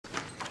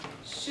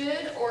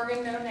Should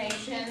organ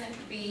donation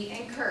be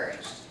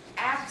encouraged?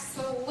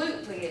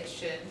 Absolutely it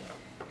should.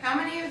 How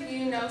many of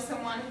you know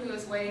someone who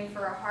is waiting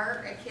for a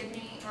heart, a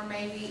kidney, or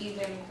maybe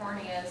even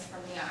corneas from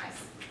the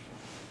eyes?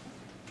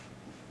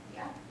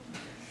 Yeah.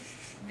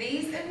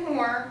 These and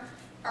more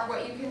are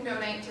what you can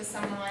donate to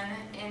someone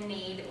in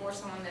need or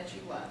someone that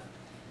you love.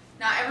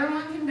 Not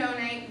everyone can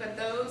donate, but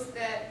those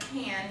that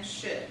can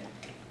should.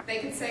 They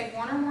could save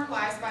one or more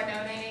lives by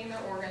donating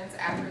their organs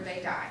after they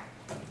die.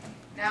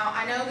 Now,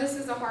 I know this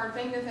is a hard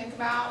thing to think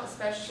about,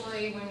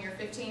 especially when you're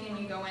 15 and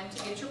you go in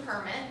to get your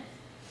permit.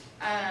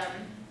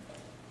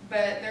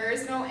 But there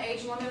is no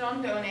age limit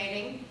on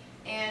donating,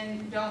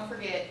 and don't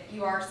forget,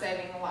 you are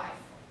saving a life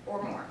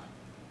or more.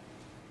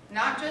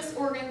 Not just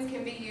organs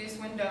can be used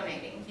when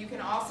donating. You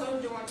can also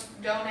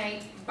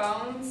donate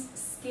bones,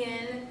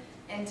 skin,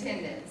 and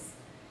tendons.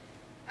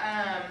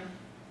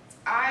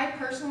 I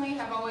personally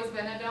have always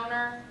been a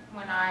donor.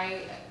 When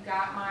I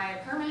got my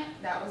permit,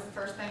 that was the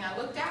first thing I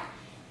looked at,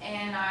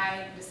 and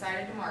I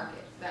decided to mark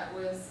it. That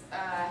was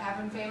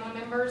having family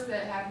members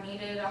that have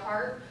needed a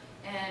heart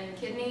and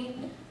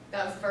kidney.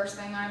 That was the first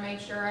thing I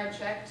made sure I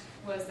checked,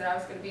 was that I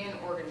was going to be an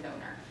organ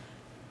donor.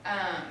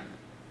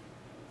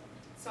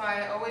 So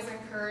I always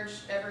encourage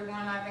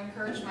everyone. I've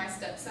encouraged my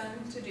stepson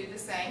to do the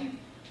same,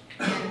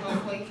 and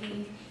hopefully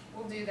he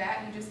will do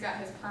that. He just got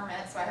his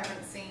permit, so I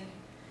haven't seen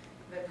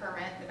the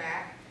permit in the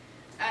back.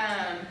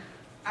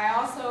 I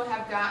also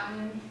have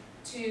gotten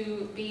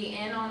to be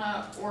in on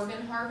an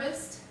organ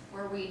harvest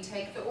where we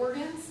take the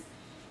organs,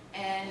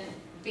 and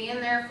being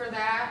there for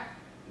that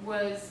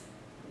was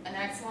an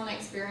excellent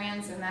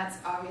experience, and that's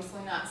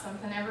obviously not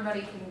something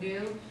everybody can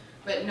do,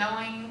 but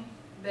knowing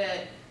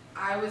that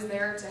I was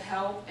there to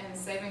help in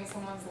saving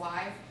someone's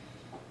life,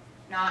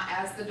 not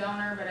as the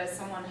donor, but as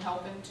someone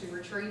helping to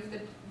retrieve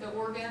the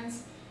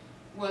organs,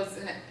 was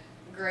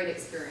a great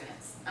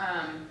experience.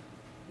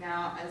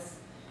 Now,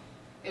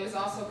 it was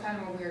also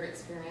kind of a weird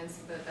experience,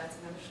 but that's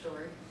another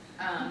story.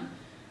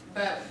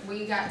 But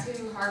we got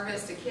to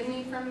harvest a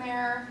kidney from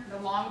there, the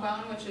long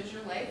bone, which is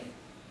your leg,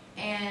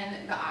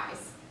 and the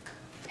eyes.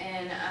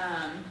 And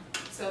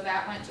so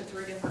that went to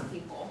 3 different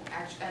people.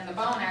 And the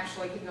bone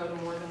actually could go to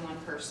more than one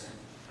person.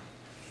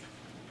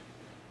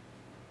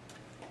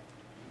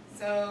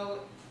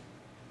 So,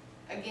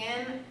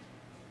 again,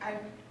 I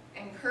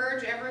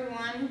encourage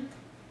everyone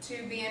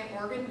to be an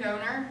organ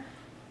donor.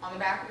 On the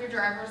back of your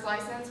driver's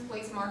license,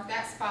 please mark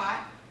that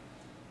spot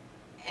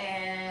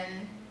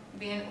and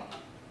be an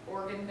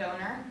organ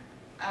donor.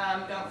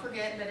 Don't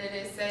forget that it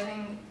is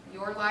saving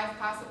your life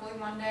possibly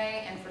one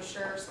day, and for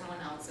sure someone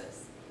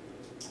else's.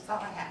 That's all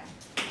I have.